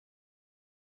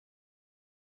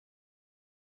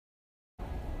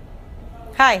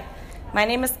Hi, my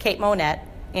name is Kate Monette,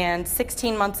 and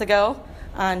 16 months ago,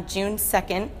 on June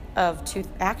 2nd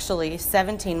actually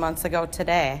 17 months ago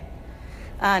today,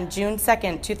 on June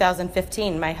 2nd,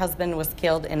 2015, my husband was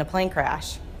killed in a plane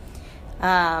crash.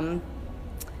 I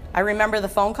remember the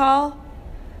phone call,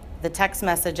 the text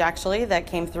message actually that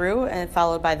came through, and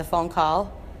followed by the phone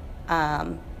call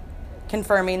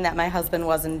confirming that my husband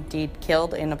was indeed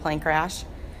killed in a plane crash.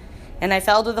 And I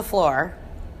fell to the floor,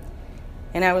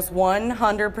 and I was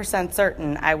 100%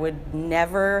 certain I would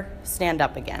never stand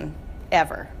up again,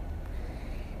 ever.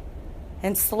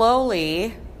 And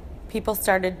slowly, people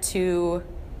started to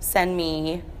send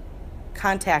me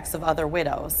contacts of other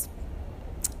widows.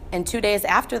 And 2 days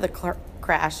after the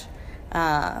crash,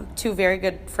 two very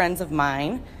good friends of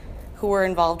mine who were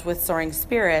involved with Soaring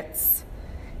Spirits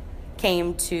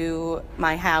came to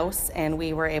my house, and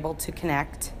we were able to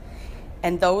connect.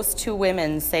 And those two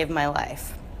women saved my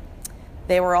life.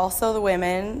 They were also the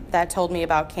women that told me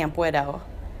about Camp Widow.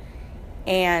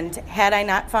 And had I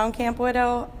not found Camp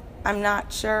Widow, I'm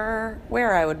not sure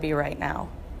where I would be right now.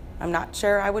 I'm not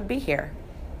sure I would be here.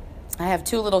 I have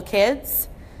two little kids,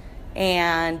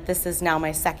 and this is now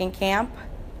my second camp.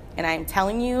 And I'm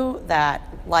telling you that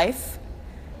life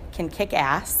can kick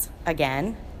ass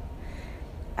again.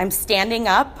 I'm standing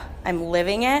up. I'm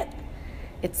living it.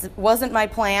 It wasn't my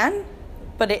plan,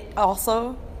 but it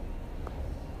also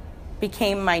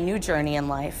became my new journey in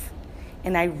life.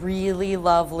 And I really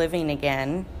love living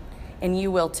again, and you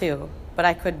will too. But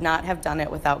I could not have done it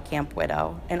without Camp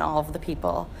Widow and all of the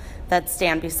people that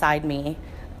stand beside me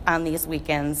on these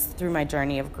weekends through my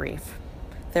journey of grief.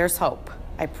 There's hope.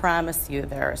 I promise you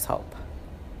there is hope.